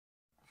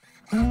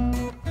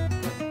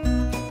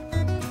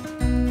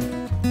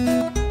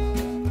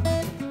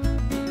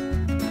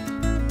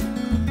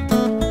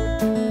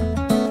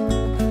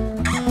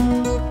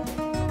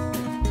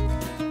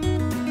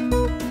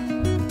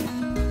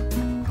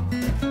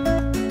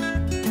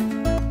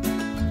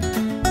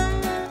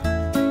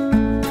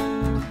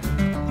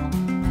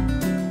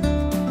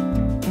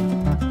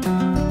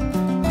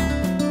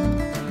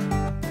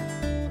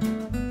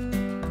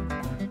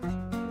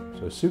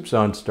Soup's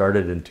On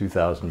started in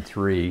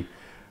 2003,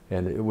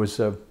 and it was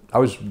I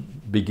was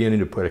beginning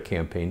to put a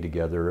campaign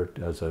together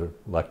as an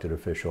elected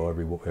official.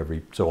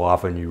 Every so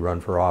often you run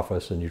for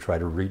office and you try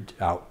to reach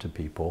out to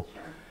people.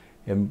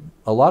 And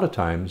a lot of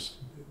times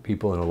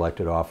people in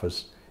elected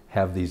office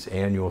have these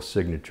annual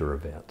signature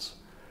events.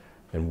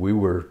 And we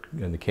were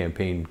in the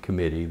campaign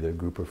committee, the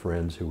group of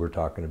friends who were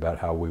talking about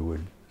how we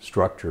would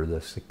structure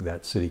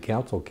that city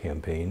council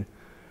campaign.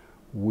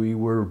 We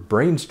were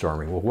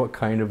brainstorming, well, what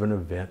kind of an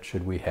event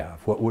should we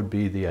have? What would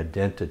be the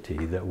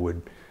identity that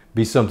would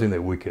be something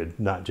that we could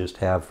not just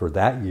have for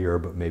that year,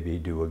 but maybe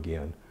do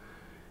again?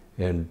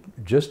 And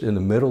just in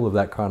the middle of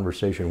that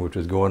conversation, which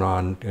was going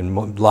on in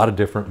a lot of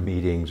different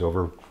meetings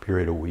over a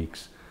period of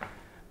weeks,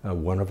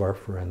 one of our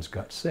friends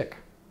got sick.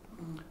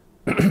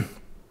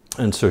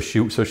 And so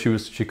she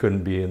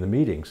couldn't be in the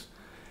meetings.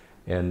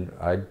 And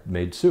I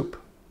made soup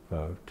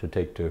to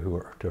take to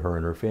her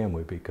and her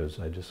family, because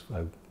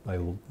I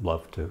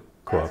love to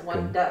cook. As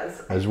one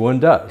does. As one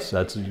does.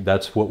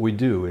 That's what we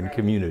do in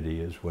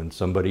community, is when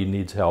somebody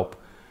needs help,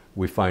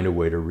 we find a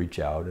way to reach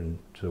out. And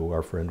so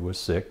our friend was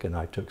sick, and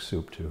I took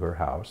soup to her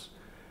house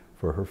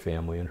for her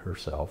family and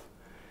herself.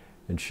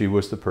 And she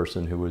was the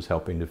person who was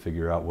helping to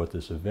figure out what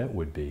this event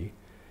would be.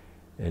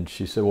 And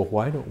she said, well,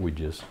 why don't we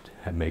just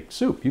make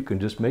soup? You can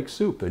just make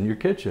soup in your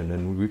kitchen,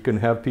 and we can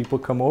have people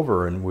come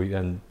over,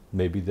 and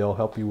maybe they'll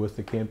help you with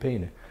the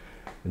campaign.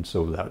 And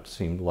so that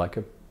seemed like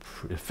a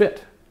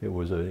fit. It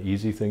was an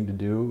easy thing to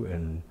do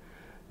and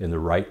the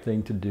right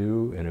thing to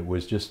do. And it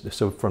was just,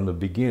 so from the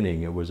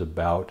beginning, it was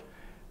about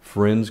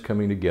friends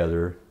coming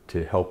together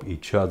to help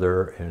each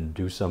other and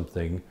do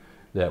something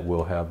that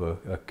will have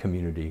a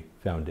community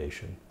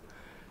foundation.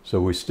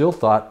 So we still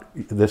thought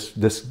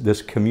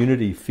this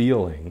community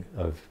feeling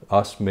of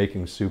us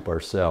making soup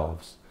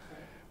ourselves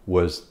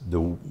was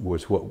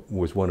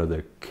one of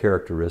the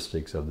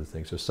characteristics of the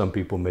thing. So some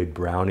people made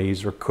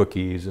brownies or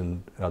cookies,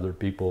 and other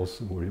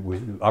people's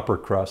upper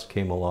crust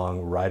came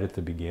along right at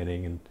the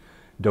beginning and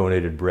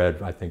donated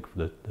bread, I think,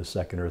 for the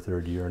second or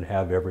third year, and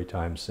have every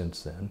time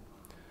since then.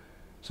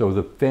 So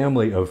the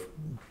family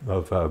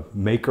of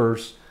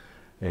makers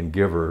and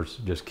givers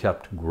just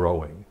kept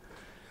growing.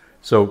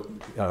 So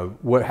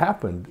what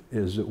happened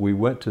is that we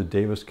went to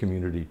Davis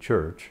Community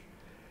Church,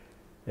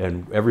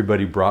 and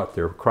everybody brought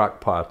their crock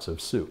pots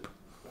of soup.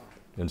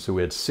 And so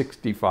we had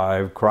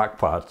 65 crock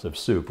pots of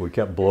soup. We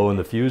kept blowing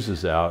the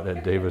fuses out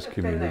at Davis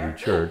Community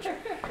Church.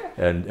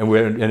 And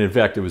in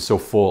fact, it was so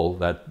full,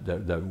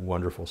 that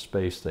wonderful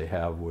space they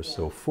have was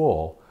so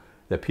full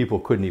that people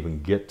couldn't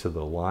even get to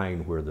the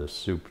line where the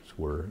soups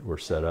were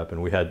set up.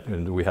 And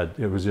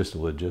it was just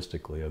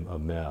logistically a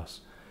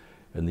mess.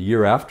 And the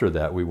year after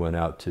that, we went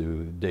out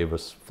to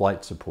Davis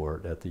Flight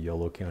Support at the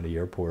Yolo County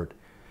Airport.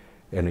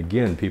 And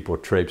again, people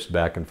traipsed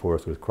back and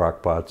forth with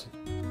crock pots.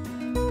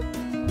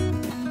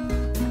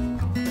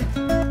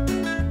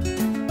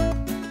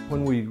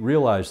 When we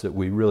realized that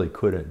we really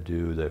couldn't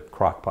do the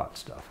crock pot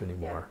stuff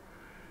anymore,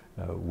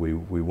 we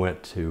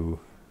went to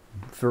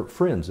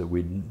friends that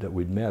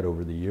we'd met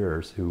over the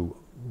years who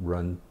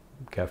run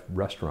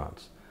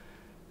restaurants.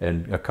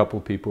 And a couple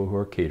of people who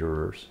are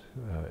caterers,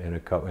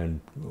 and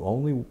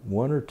only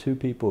one or two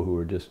people who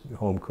are just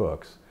home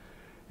cooks,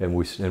 and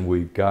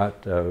we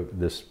got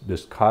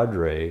this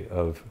cadre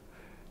of,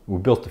 we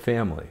built a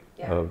family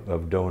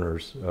of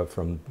donors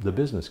from the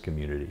business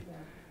community. Yeah.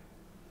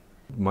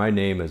 My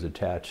name is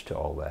attached to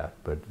all that,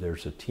 but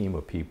there's a team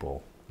of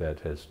people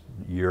that has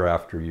year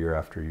after year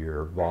after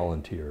year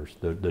volunteers.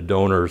 The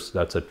donors,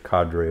 that's a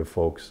cadre of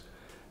folks.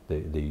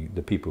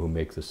 The people who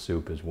make the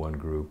soup is one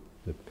group.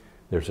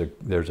 There's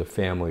a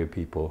family of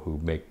people who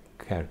make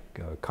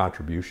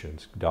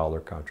contributions,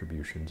 dollar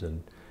contributions,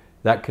 and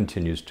that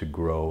continues to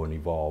grow and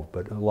evolve.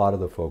 But a lot of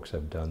the folks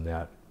have done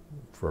that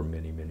for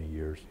many, many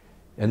years.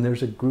 And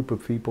there's a group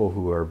of people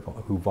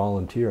who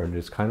volunteer, and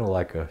it's kind of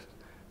like a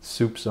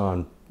Soup's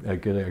On.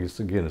 Again,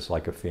 it's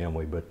like a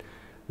family, but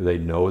they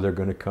know they're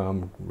going to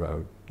come.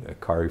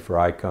 Kari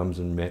Fry comes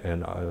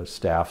and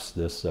staffs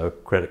this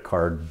credit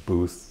card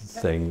booth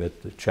thing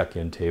at the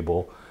check-in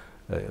table.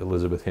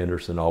 Elizabeth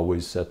Henderson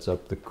always sets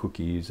up the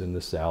cookies and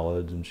the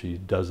salads, and she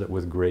does it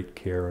with great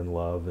care and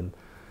love, and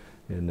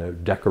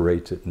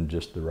decorates it in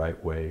just the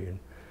right way.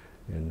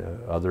 And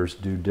others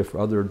do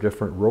other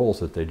different roles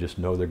that they just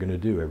know they're going to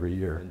do every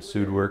year. And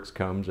Soodworks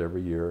comes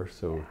every year,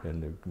 so,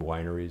 and the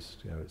wineries.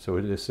 So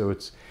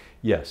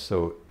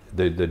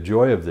the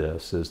joy of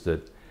this is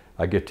that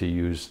I get to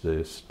use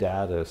the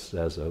status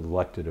as an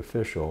elected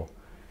official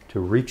to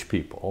reach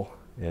people,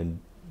 and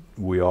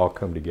we all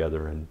come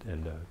together and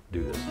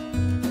do this.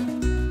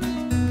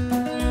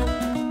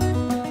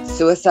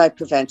 Suicide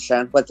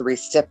prevention was the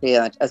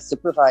recipient of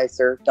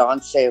Supervisor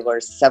Don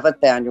Saylor's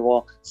 7th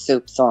annual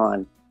Soup's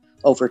On.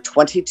 Over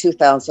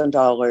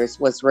 $22,000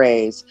 was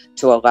raised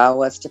to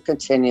allow us to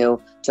continue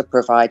to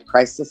provide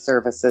crisis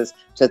services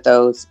to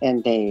those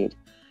in need.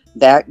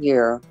 That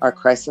year, our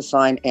crisis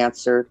line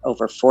answered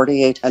over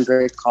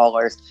 4,800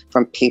 callers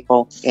from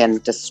people in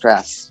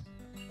distress.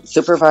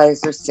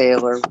 Supervisor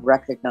Saylor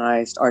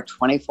recognized our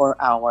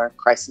 24-hour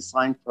crisis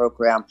line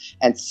program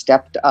and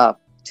stepped up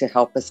to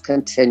help us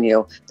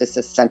continue this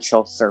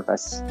essential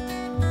service.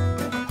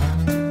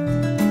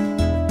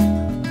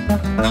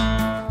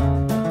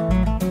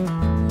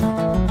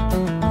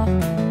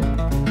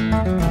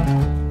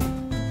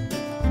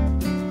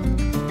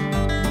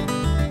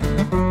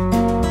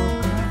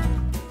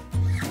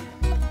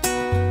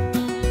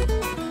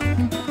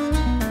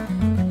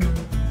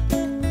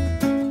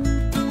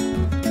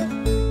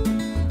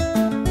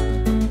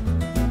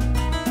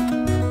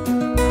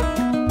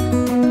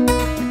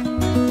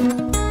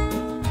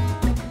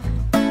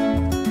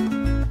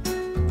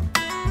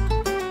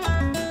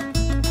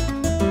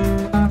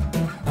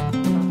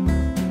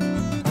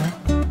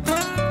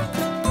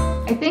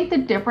 I think the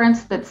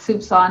difference that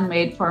Soups On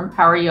made for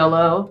Empower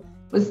YOLO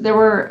was there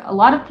were a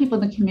lot of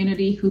people in the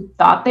community who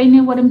thought they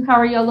knew what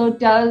Empower YOLO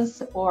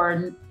does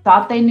or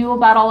thought they knew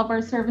about all of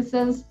our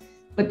services,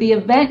 but the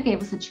event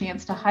gave us a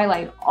chance to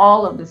highlight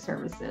all of the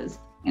services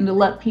and to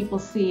let people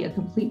see a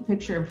complete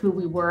picture of who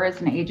we were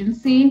as an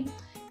agency.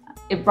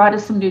 It brought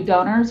us some new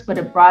donors, but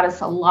it brought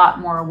us a lot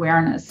more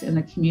awareness in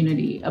the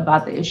community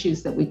about the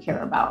issues that we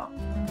care about.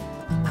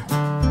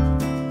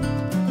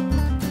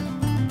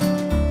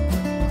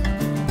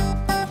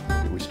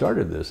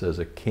 Started this as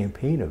a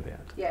campaign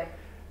event. Yeah.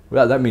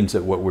 Well, that means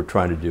that what we're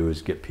trying to do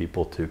is get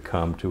people to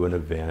come to an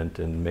event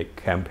and make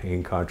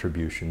campaign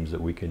contributions that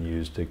we can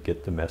use to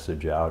get the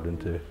message out and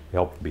to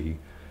help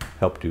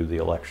do the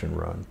election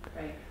run.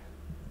 Right.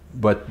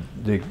 But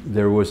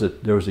there was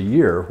a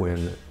year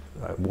when,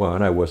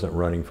 one, I wasn't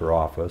running for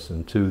office,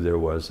 and two, there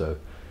was a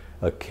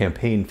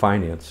campaign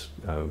finance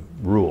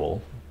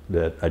rule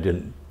that I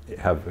didn't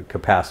have the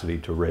capacity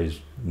to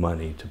raise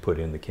money to put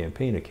in the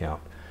campaign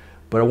account.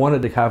 But I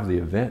wanted to have the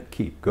event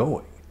keep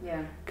going.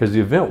 Yeah. Because the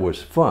event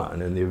was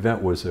fun, and the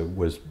event was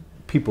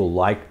people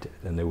liked it,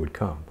 and they would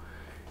come.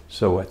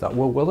 So I thought,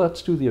 well,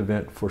 let's do the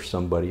event for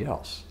somebody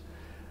else.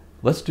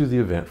 Let's do the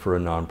event for a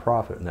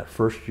nonprofit. And that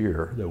first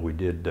year that we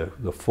did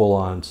the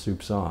full-on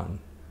Soups On,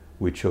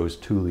 we chose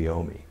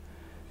Tuolumne.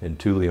 And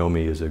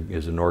Tuolumne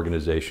is an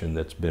organization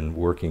that's been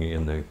working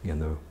in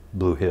the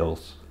Blue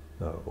Hills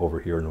over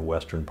here in the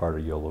western part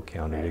of Yolo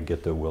County to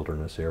get the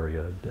wilderness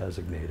area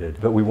designated.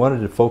 But we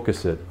wanted to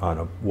focus it on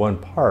one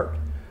part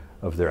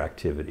of their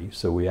activity.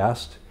 So we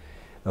asked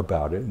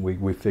about it, and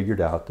we figured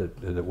out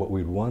that what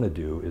we'd want to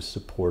do is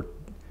support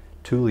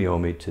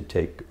Tuolumne to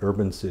take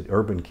urban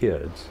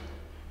kids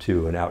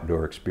to an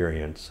outdoor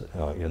experience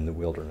in the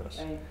wilderness.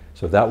 Right.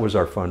 So that was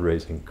our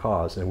fundraising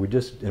cause, and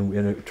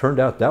and it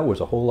turned out that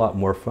was a whole lot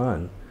more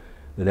fun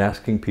than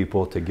asking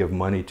people to give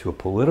money to a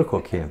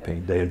political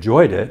campaign. They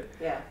enjoyed it,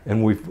 yeah.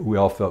 And we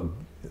all felt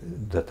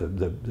that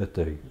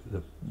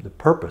the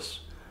purpose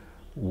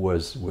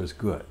was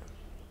good.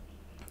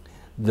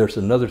 There's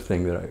another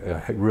thing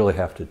that I really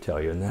have to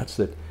tell you, and that's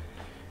that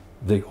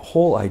the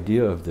whole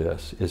idea of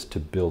this is to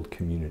build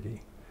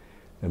community.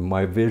 And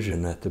my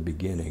vision at the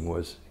beginning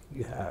was,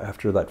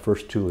 after that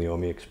first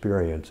Tuolumne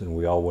experience, and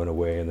we all went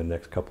away in the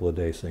next couple of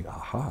days saying,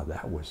 aha,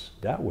 that was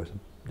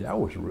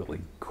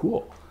really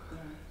cool.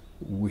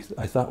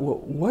 I thought, well,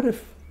 what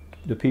if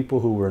the people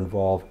who were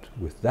involved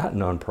with that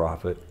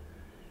nonprofit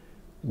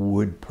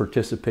would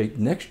participate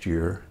next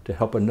year to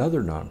help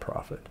another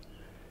nonprofit?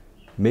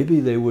 Maybe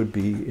they would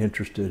be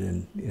interested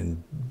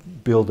in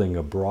building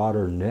a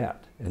broader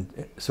net.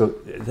 And so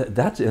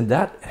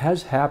that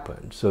has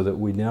happened, so that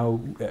we now,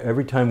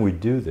 every time we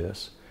do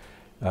this,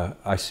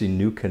 I see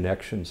new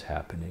connections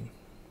happening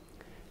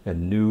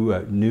and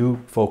new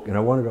folk, and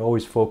I wanted to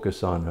always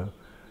focus on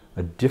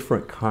a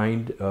different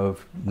kind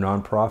of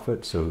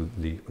nonprofit, so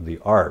the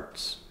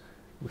arts,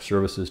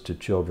 services to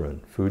children,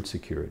 food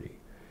security.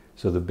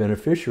 So the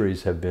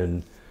beneficiaries have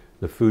been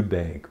the Food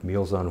Bank,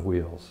 Meals on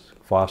Wheels,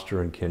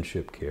 Foster and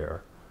Kinship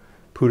Care,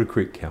 Poudre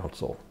Creek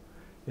Council.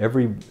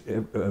 Every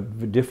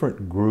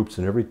different groups,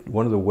 and every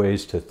one of the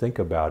ways to think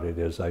about it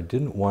is I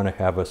didn't want to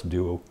have us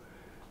do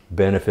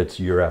benefits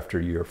year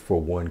after year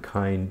for one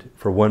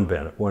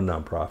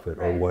nonprofit,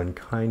 right, or one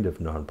kind of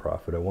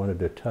nonprofit. I wanted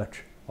to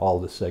touch all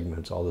the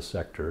segments, all the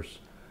sectors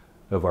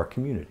of our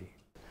community.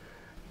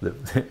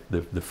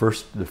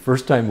 The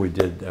first time we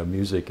did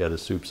music at a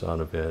Soups On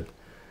event,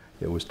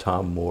 it was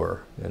Tom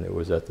Moore, and it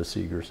was at the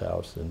Seeger's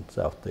house in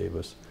South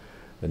Davis.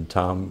 And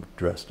Tom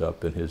dressed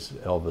up in his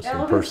Elvis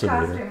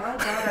impersonator. Costume. Oh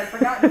God, I'd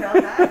forgotten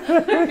about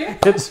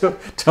that. And so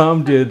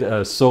Tom did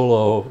a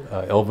solo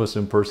Elvis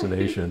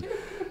impersonation.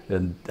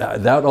 And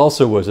that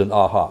also was an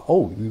aha.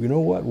 Oh, you know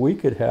what? We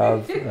could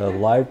have a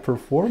live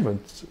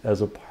performance as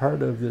a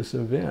part of this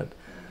event.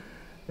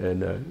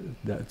 And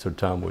so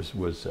Tom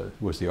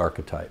was the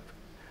archetype.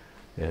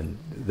 And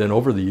then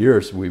over the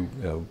years,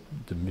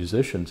 the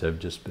musicians have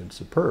just been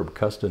superb.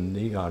 Custom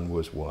Neon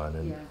was one,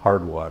 and yeah,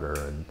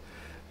 Hardwater, and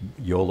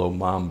YOLO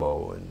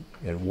Mambo.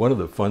 And one of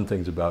the fun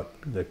things about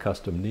the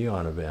Custom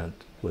Neon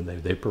event, when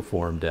they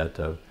performed at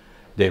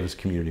Davis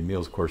Community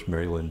Meals, of course,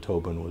 Mary Lynn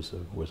Tobin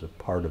was a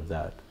part of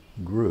that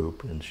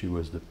group, and she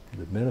was the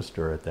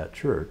minister at that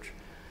church.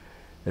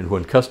 And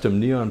when Custom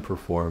Neon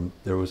performed,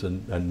 there was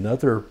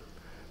another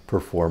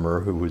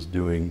performer who was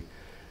doing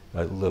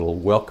a little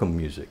welcome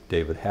music.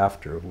 David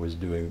Hafter was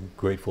doing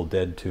Grateful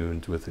Dead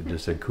tunes with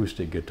just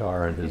acoustic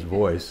guitar and his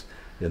voice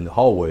in the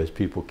hallway as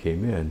people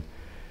came in.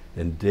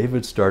 And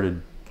David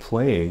started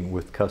playing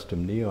with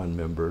Custom Neon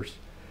members,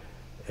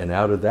 and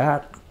out of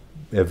that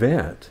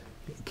event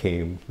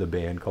came the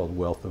band called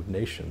Wealth of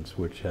Nations,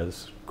 which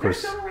has, of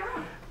course,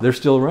 they're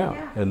still around.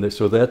 Yeah. And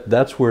so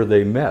that's where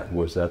they met,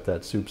 was at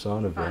that Soups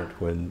On event.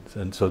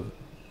 And so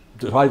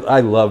I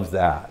love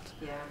that.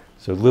 Yeah.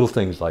 So little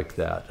things like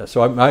that.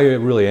 So I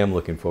really am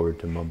looking forward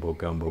to Mumbo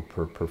Gumbo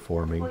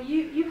performing. Well,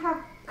 you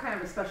have kind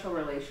of a special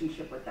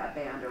relationship with that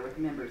band, or with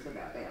members of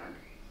that band.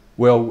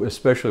 Well,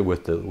 especially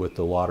with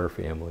the Lauder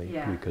family,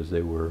 yeah. because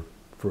they were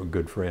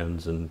good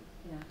friends and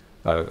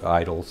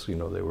idols. You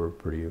know, they were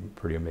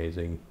pretty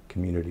amazing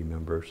community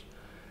members,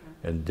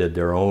 and did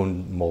their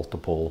own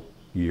multiple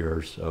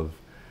years of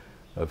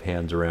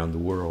Hands Around the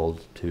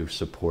World to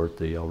support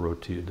the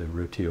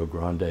Rio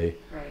Grande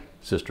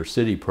Sister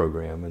City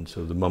program. And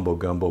so the Mumbo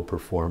Gumbo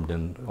performed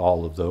in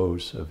all of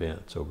those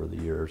events over the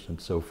years.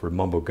 And so for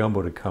Mumbo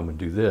Gumbo to come and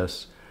do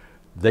this,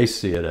 they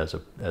see it as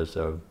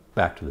a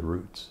back to the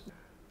roots.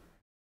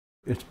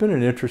 It's been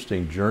an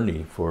interesting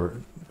journey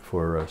for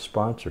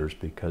sponsors,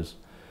 because,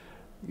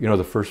 you know,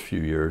 the first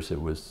few years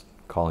it was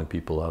calling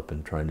people up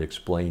and trying to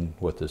explain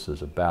what this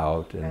is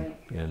about, and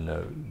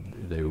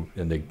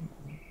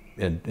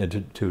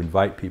to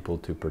invite people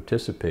to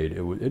participate.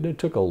 It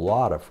took a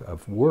lot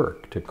of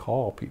work to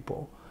call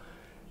people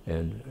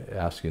and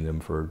asking them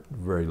for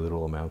very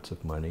little amounts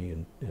of money,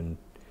 and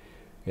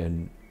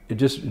it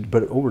just,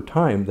 but over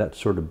time that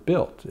sort of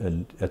built.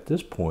 And at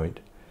this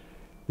point,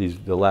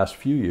 the last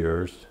few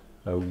years,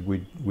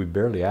 we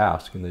barely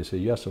ask, and they say,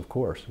 yes, of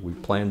course, we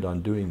planned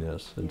on doing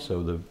this. And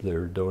so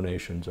their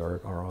donations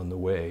are on the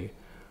way.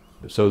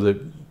 So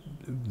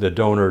the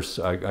donors,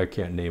 I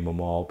can't name them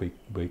all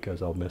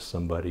because I'll miss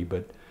somebody,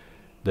 but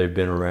they've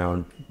been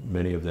around.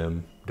 Many of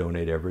them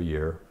donate every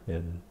year,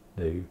 and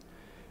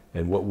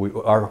what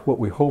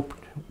we hope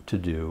to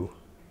do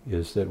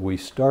is that we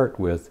start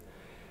with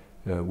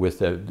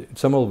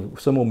some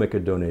will make a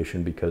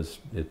donation because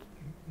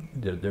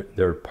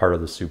they're part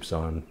of the Soups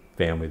On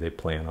family, they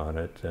plan on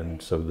it,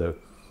 and so the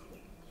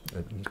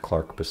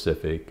Clark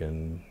Pacific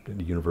and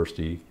the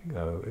University,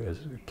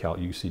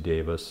 UC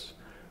Davis,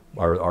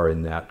 are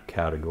in that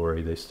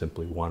category. They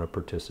simply want to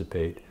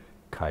participate.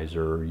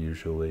 Kaiser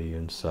usually,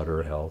 and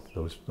Sutter Health,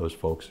 those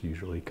folks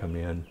usually come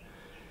in.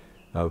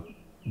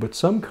 But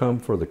some come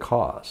for the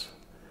cause,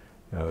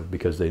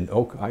 because they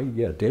know,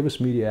 Davis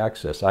Media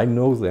Access, I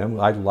know them,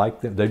 I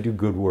like them, they do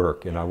good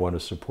work, and I want to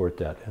support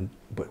that.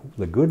 But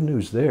the good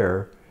news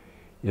there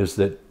is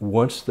that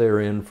once they're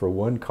in for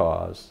one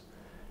cause,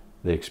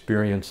 they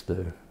experience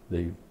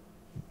they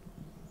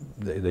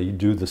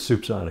do the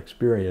Soups On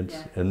experience,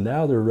 and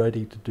now they're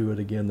ready to do it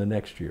again the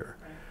next year.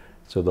 Right.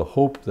 So the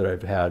hope that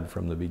I've had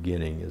from the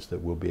beginning is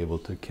that we'll be able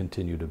to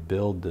continue to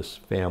build this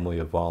family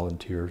of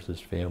volunteers, this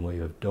family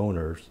of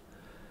donors,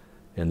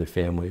 and the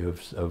family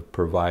of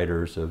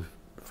providers of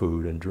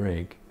food and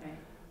drink,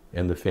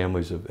 and the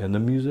families and the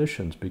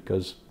musicians,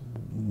 because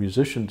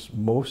musicians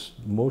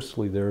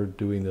mostly they're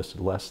doing this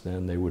less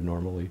than they would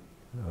normally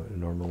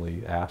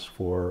ask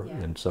for,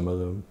 and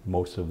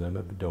most of them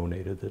have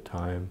donated the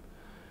time.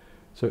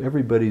 So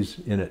everybody's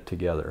in it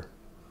together.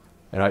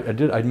 And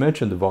I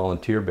mentioned the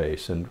volunteer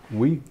base, and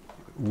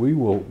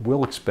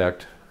we'll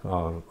expect,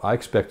 I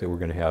expect that we're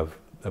going to have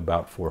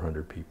about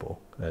 400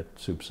 people at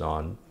Soups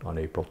On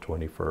April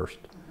 21st.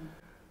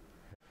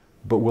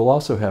 But we'll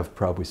also have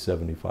probably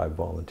 75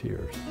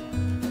 volunteers.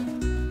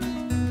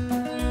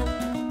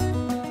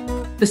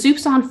 The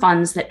Soups On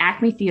funds that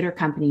Acme Theater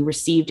Company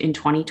received in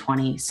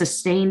 2020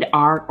 sustained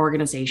our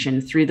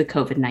organization through the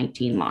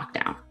COVID-19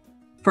 lockdown.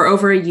 For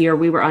over a year,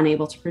 we were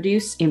unable to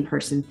produce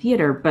in-person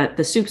theater, but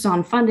the Soups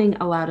On funding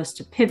allowed us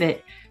to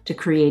pivot to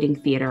creating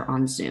theater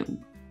on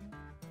Zoom.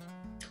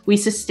 We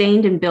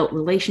sustained and built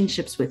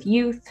relationships with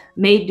youth,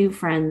 made new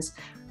friends,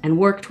 and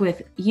worked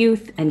with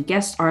youth and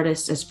guest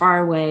artists as far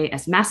away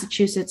as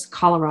Massachusetts,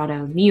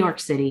 Colorado, New York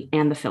City,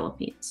 and the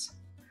Philippines.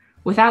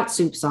 Without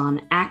Soups On,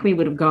 Acme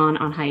would have gone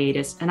on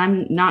hiatus, and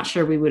I'm not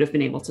sure we would have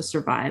been able to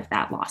survive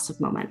that loss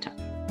of momentum.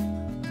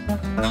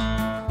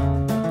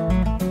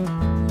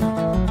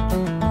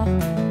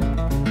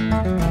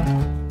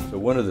 So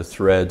one of the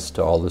threads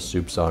to all the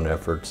Soups On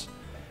efforts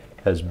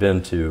has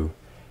been to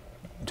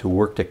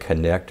work to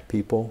connect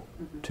people,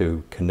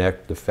 to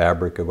connect the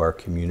fabric of our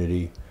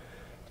community,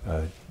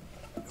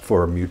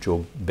 for a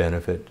mutual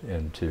benefit,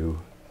 and to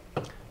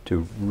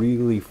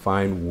really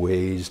find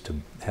ways to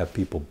have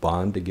people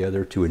bond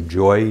together, to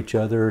enjoy each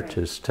other,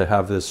 to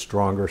have this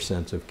stronger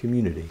sense of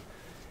community.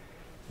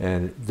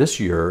 And this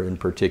year in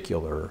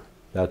particular,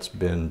 that's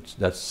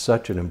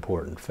such an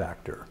important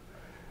factor.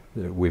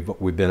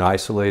 We've been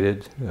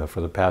isolated for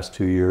the past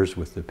 2 years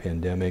with the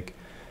pandemic.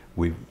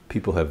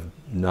 People have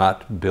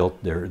not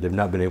they've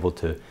not been able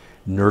to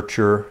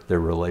nurture their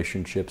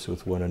relationships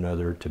with one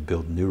another, to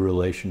build new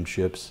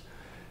relationships,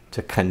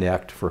 to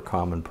connect for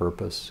common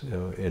purpose.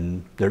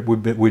 And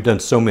we've done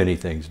so many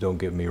things, don't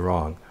get me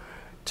wrong,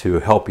 to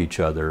help each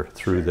other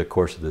through the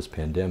course of this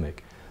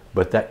pandemic.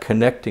 But that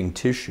connecting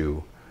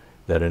tissue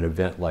that an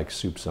event like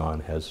Soups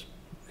On has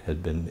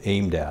been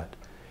aimed at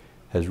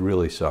has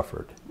really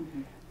suffered.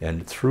 Mm-hmm.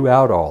 And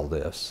throughout all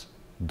this,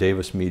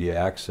 Davis Media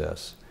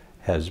Access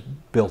has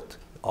built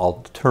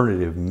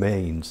alternative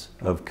means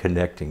of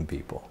connecting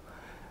people.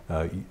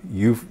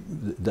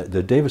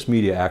 The Davis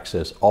Media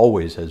Access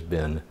always has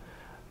been,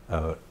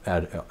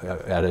 at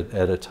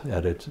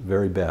its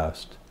very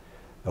best,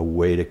 a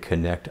way to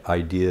connect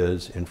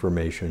ideas,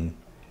 information,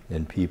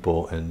 and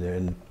people,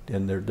 and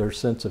their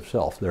sense of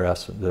self,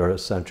 their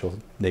essential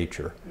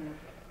nature. Yeah.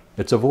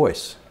 It's a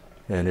voice,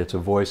 and it's a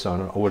voice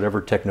on whatever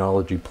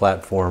technology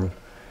platform,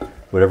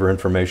 whatever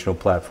informational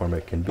platform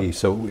it can be.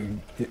 So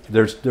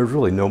there's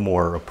really no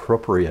more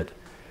appropriate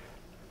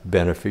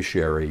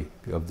beneficiary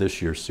of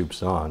this year's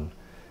Soups On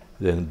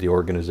than the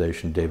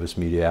organization Davis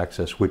Media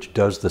Access, which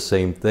does the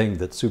same thing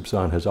that Soups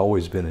On has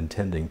always been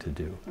intending to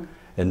do,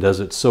 and does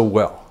it so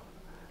well.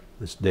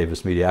 This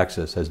Davis Media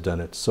Access has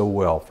done it so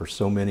well for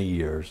so many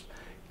years,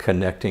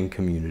 connecting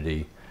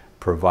community,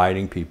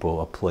 providing people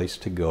a place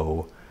to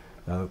go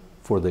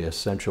for the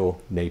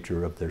essential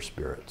nature of their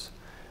spirits.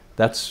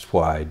 That's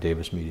why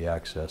Davis Media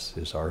Access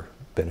is our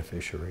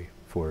beneficiary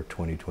for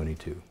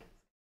 2022.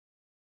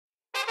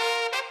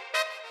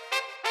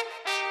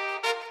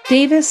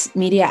 Davis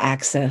Media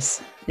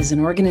Access is an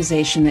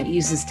organization that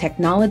uses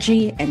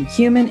technology and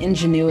human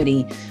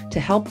ingenuity to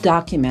help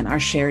document our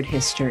shared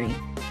history.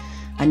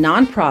 A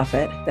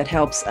nonprofit that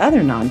helps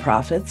other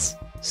nonprofits,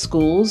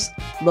 schools,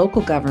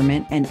 local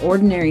government, and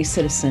ordinary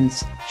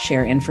citizens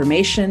share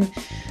information,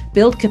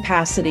 build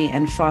capacity,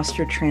 and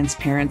foster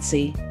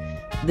transparency.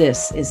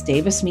 This is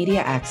Davis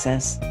Media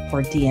Access,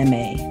 or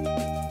DMA.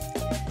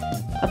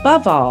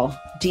 Above all,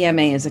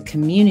 DMA is a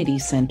community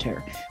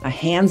center, a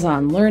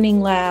hands-on learning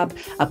lab,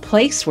 a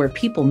place where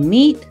people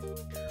meet.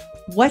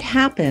 What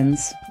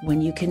happens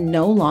when you can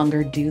no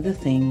longer do the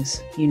things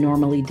you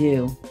normally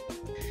do?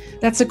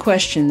 That's a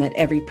question that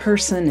every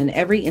person and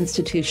every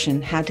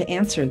institution had to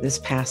answer this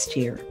past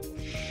year.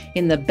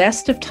 In the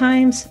best of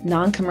times,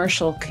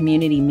 non-commercial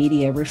community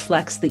media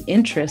reflects the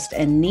interest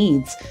and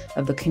needs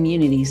of the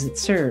communities it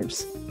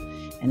serves.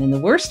 And in the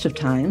worst of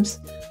times,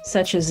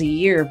 such as a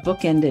year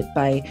bookended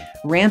by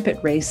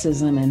rampant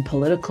racism and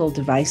political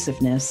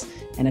divisiveness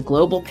and a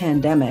global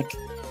pandemic,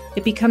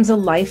 it becomes a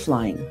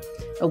lifeline,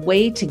 a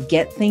way to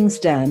get things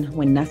done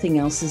when nothing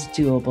else is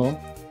doable,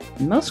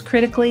 and most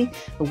critically,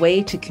 a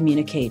way to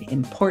communicate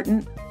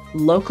important,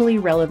 locally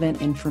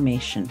relevant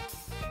information.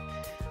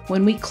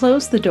 When we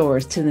closed the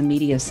doors to the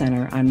Media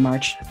Center on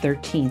March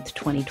 13th,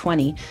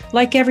 2020,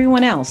 like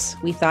everyone else,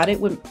 we thought it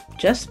would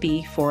just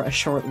be for a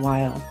short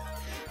while.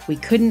 We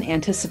couldn't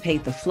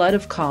anticipate the flood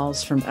of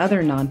calls from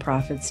other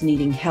nonprofits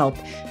needing help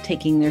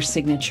taking their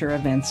signature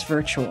events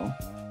virtual.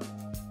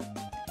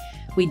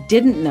 We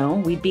didn't know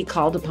we'd be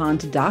called upon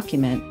to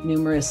document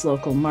numerous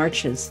local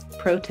marches,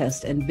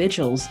 protests, and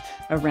vigils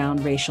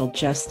around racial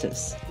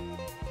justice.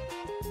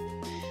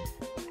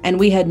 And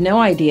we had no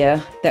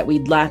idea that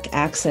we'd lack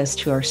access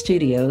to our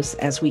studios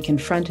as we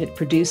confronted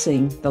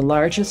producing the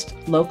largest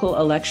local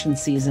election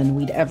season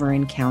we'd ever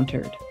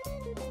encountered.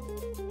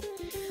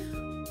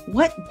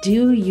 What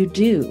do you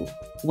do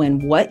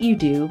when what you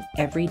do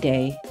every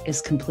day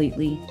is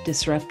completely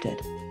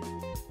disrupted?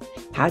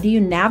 How do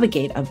you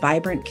navigate a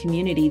vibrant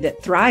community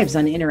that thrives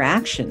on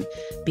interaction,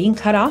 being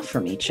cut off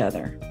from each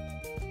other?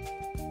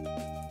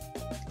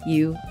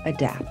 You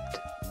adapt.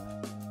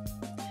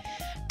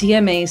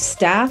 DMA's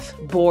staff,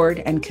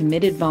 board, and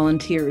committed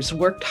volunteers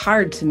worked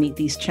hard to meet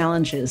these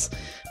challenges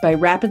by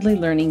rapidly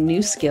learning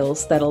new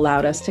skills that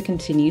allowed us to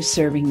continue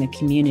serving the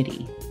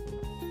community.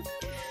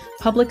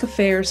 Public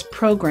affairs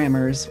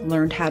programmers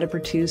learned how to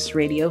produce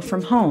radio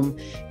from home,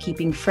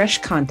 keeping fresh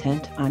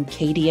content on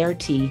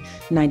KDRT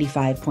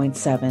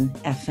 95.7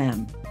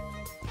 FM.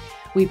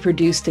 We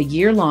produced a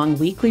year-long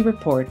weekly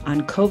report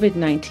on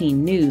COVID-19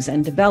 news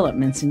and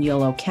developments in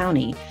Yolo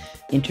County,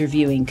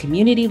 interviewing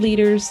community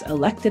leaders,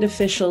 elected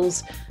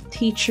officials,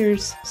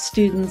 teachers,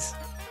 students,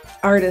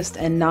 artists,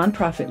 and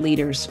nonprofit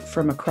leaders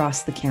from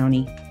across the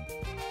county.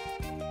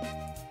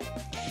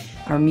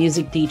 Our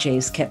music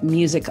DJs kept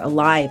music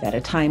alive at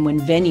a time when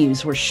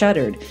venues were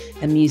shuttered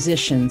and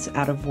musicians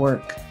out of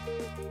work.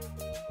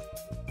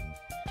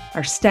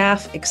 Our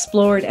staff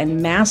explored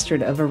and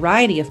mastered a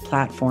variety of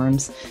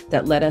platforms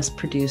that let us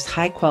produce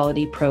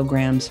high-quality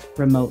programs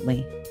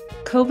remotely.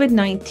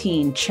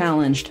 COVID-19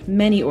 challenged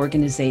many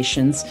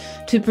organizations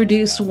to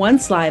produce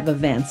once-live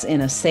events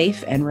in a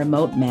safe and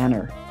remote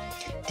manner.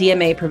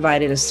 DMA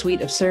provided a suite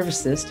of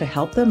services to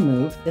help them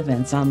move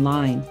events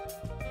online.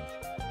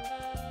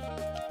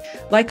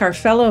 Like our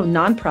fellow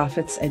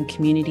nonprofits and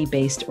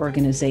community-based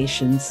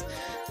organizations,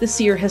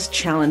 this year has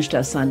challenged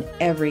us on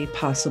every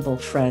possible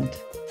front.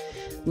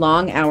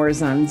 Long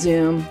hours on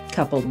Zoom,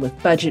 coupled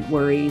with budget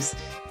worries,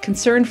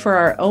 concern for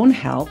our own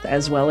health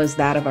as well as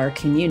that of our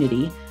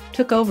community,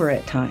 took over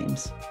at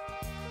times.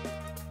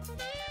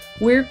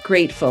 We're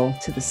grateful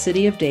to the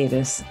City of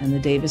Davis and the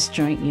Davis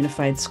Joint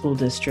Unified School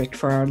District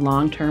for our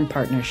long-term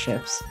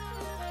partnerships.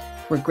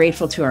 We're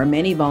grateful to our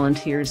many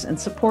volunteers and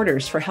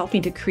supporters for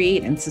helping to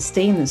create and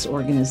sustain this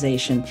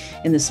organization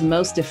in this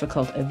most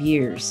difficult of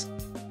years.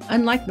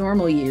 Unlike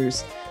normal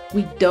years,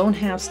 we don't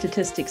have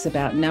statistics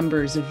about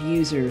numbers of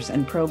users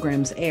and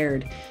programs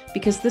aired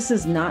because this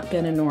has not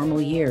been a normal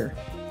year.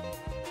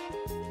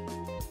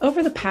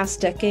 Over the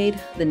past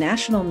decade, the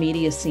national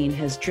media scene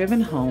has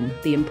driven home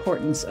the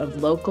importance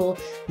of local,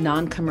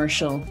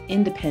 non-commercial,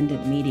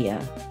 independent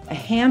media. A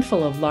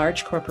handful of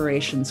large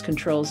corporations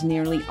controls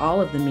nearly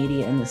all of the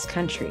media in this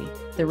country.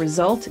 The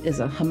result is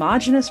a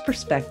homogeneous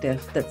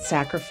perspective that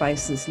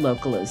sacrifices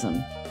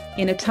localism.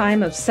 In a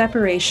time of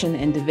separation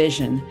and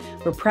division,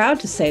 we're proud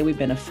to say we've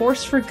been a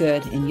force for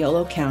good in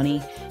Yolo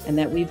County and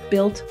that we've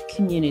built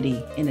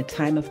community in a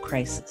time of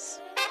crisis.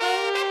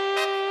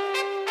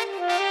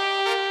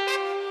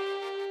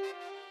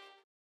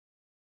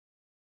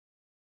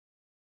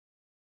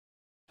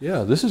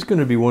 Yeah, this is going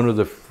to be one of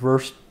the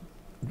first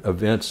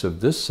events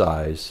of this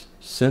size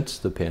since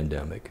the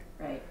pandemic.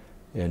 Right.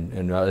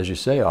 And as you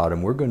say,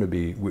 Autumn, we're going to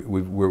be,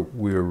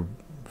 we're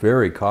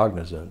very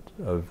cognizant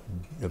of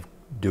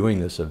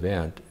doing this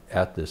event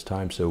at this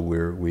time. So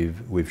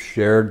we've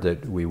shared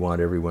that we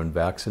want everyone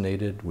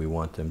vaccinated. We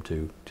want them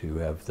to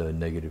have the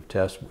negative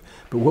test.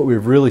 But what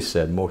we've really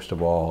said most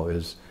of all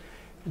is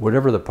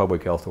whatever the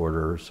public health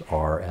orders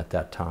are at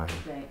that time.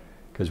 Right.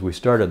 Because we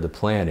started the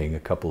planning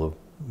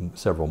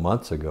several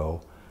months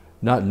ago,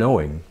 not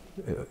knowing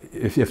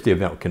if the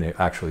event can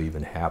actually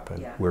even happen.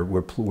 Yeah.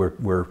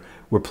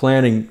 We're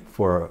planning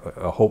for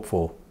a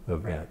hopeful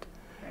event,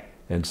 Right.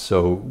 and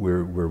so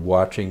we're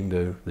watching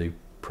the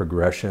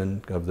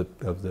progression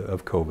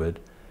of COVID,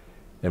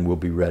 and we'll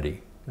be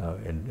ready.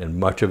 And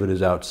much of it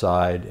is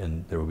outside,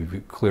 and there will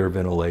be clear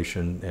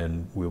ventilation,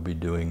 and we'll be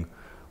doing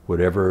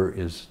whatever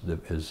is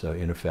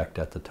in effect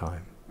at the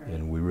time. Right.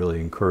 And we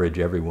really encourage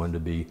everyone to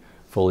be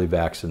fully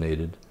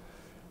vaccinated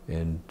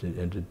and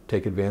to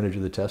take advantage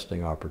of the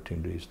testing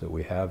opportunities that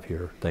we have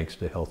here, thanks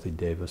to Healthy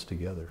Davis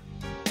Together.